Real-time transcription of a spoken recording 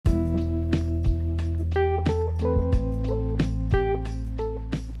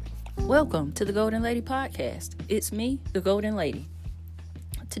Welcome to the Golden Lady Podcast. It's me, the Golden Lady.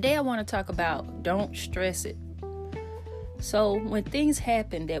 Today I want to talk about don't stress it. So when things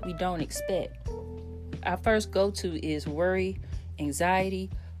happen that we don't expect, our first go-to is worry, anxiety,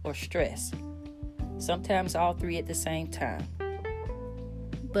 or stress. Sometimes all three at the same time.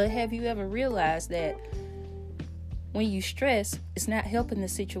 But have you ever realized that when you stress, it's not helping the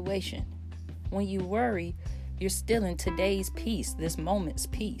situation? When you worry, you're stealing today's peace, this moment's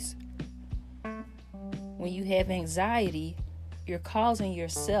peace. When you have anxiety, you're causing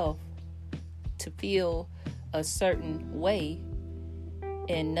yourself to feel a certain way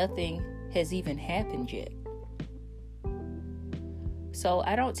and nothing has even happened yet. So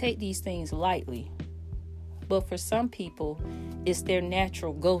I don't take these things lightly, but for some people, it's their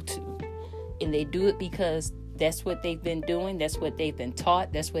natural go-to. And they do it because that's what they've been doing, that's what they've been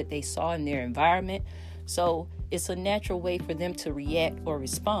taught, that's what they saw in their environment. So it's a natural way for them to react or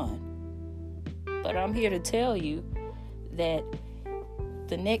respond. But I'm here to tell you that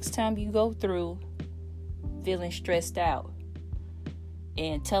the next time you go through feeling stressed out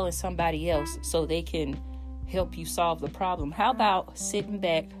and telling somebody else so they can help you solve the problem, how about sitting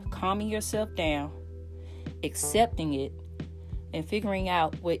back, calming yourself down, accepting it, and figuring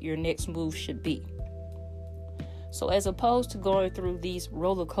out what your next move should be? So as opposed to going through these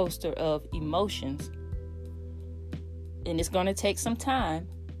roller coaster of emotions, and it's going to take some time,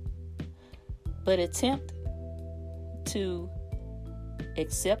 but attempt to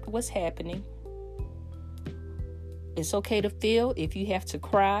accept what's happening. It's okay to feel if you have to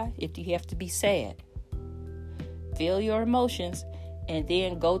cry, if you have to be sad. Feel your emotions and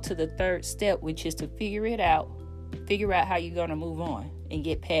then go to the third step, which is to figure out how you're going to move on and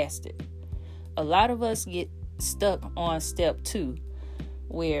get past it. A lot of us get stuck on step 2,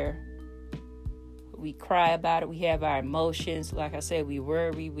 where we cry about it, we have our emotions. Like I said, we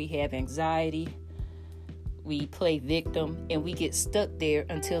worry, we have anxiety, we play victim, and we get stuck there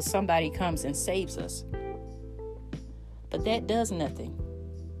until somebody comes and saves us. But that does nothing.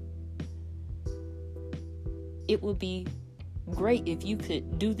 It would be great if you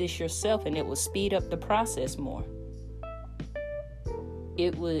could do this yourself, and it would speed up the process more.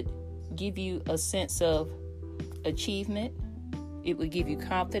 It would give you a sense of achievement. It would give you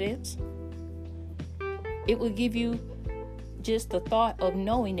confidence. It would give you just the thought of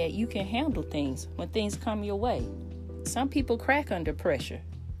knowing that you can handle things when things come your way. Some people crack under pressure.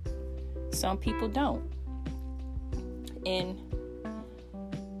 Some people don't. And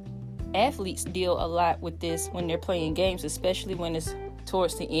athletes deal a lot with this when they're playing games, especially when it's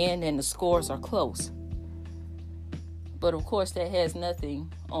towards the end and the scores are close. But of course, that has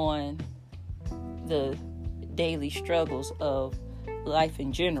nothing on the daily struggles of life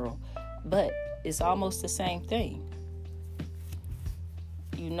in general. But it's almost the same thing.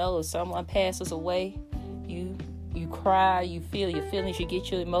 You know, if someone passes away, you cry, you feel your feelings, you get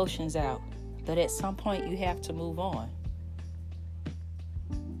your emotions out. But at some point, you have to move on.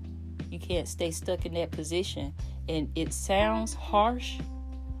 You can't stay stuck in that position. And it sounds harsh,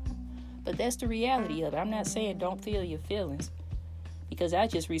 but that's the reality of it. I'm not saying don't feel your feelings, because I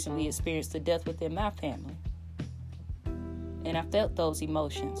just recently experienced the death within my family. And I felt those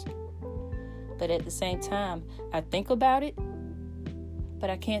emotions. But at the same time, I think about it,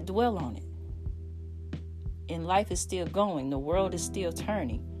 but I can't dwell on it. And life is still going. The world is still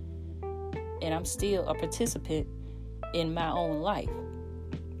turning. And I'm still a participant in my own life.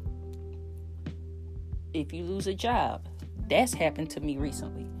 If you lose a job, that's happened to me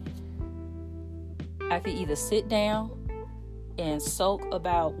recently. I could either sit down and sulk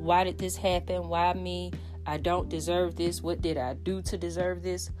about why did this happen? Why me? I don't deserve this. What did I do to deserve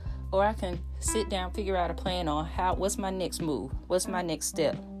this? Or I can sit down, figure out a plan on what's my next move? What's my next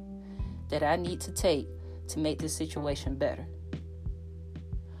step that I need to take to make this situation better?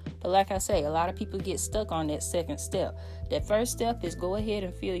 But like I say, a lot of people get stuck on that second step. That first step is go ahead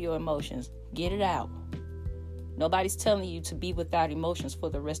and feel your emotions. Get it out. Nobody's telling you to be without emotions for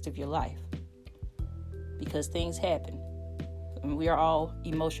the rest of your life, because things happen. And we are all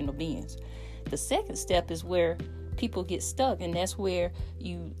emotional beings. The second step is where people get stuck, and that's where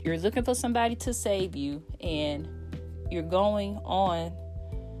you're looking for somebody to save you, and you're going on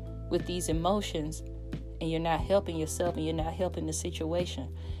with these emotions, and you're not helping yourself, and you're not helping the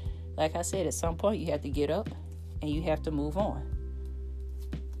situation. Like I said, at some point you have to get up and you have to move on.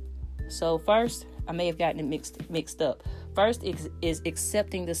 So first, I may have gotten it mixed up. First is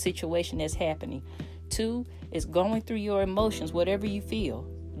accepting the situation that's happening. 2 is going through your emotions, whatever you feel.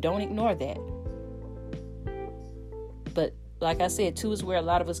 Don't ignore that. But like I said, 2 is where a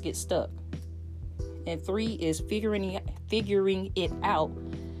lot of us get stuck. And 3 is figuring it out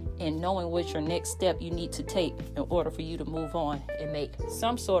and knowing what your next step you need to take in order for you to move on and make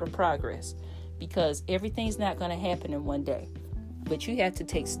some sort of progress. Because everything's not going to happen in one day, but you have to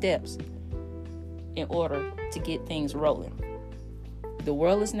take steps in order to get things rolling. The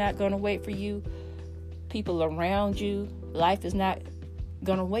world is not going to wait for you. People around you, life is not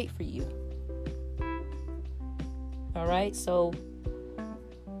going to wait for you. All right, so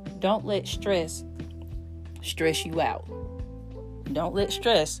don't let stress you out. Don't let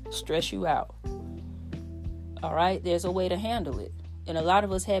stress you out. All right, there's a way to handle it. And a lot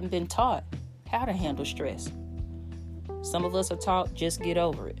of us haven't been taught how to handle stress. Some of us are taught just get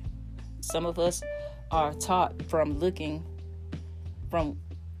over it. Some of us are taught from looking from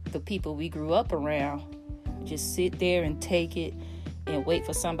the people we grew up around, just sit there and take it and wait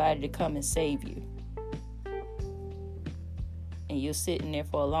for somebody to come and save you. And you're sitting there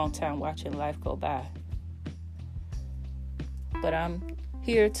for a long time watching life go by. But I'm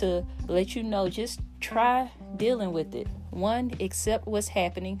here to let you know, just try dealing with it. 1, accept what's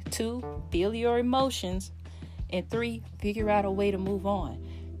happening. 2, feel your emotions. And 3, figure out a way to move on.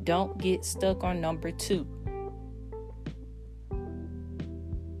 Don't get stuck on number 2.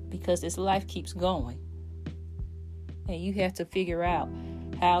 Because this life keeps going. And you have to figure out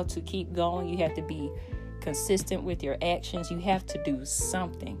how to keep going. You have to be consistent with your actions. You have to do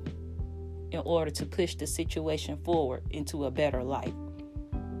something in order to push the situation forward into a better light.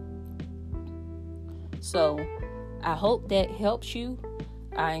 So I hope that helps you.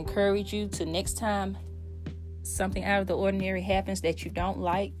 I encourage you to, next time something out of the ordinary happens that you don't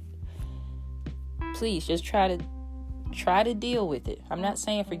like, please just try to deal with it. I'm not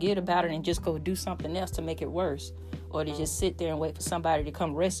saying forget about it and just go do something else to make it worse, or to just sit there and wait for somebody to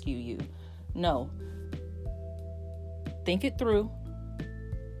come rescue you. No. Think it through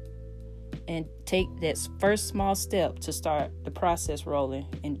and take that first small step to start the process rolling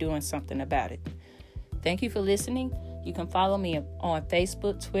and doing something about it. Thank you for listening. You can follow me on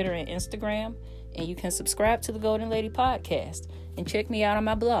Facebook, Twitter, and Instagram. And you can subscribe to the Golden Lady Podcast and check me out on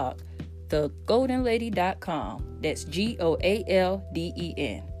my blog, thegoldenlady.com. That's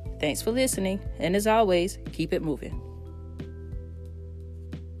GOALDEN. Thanks for listening. And as always, keep it moving.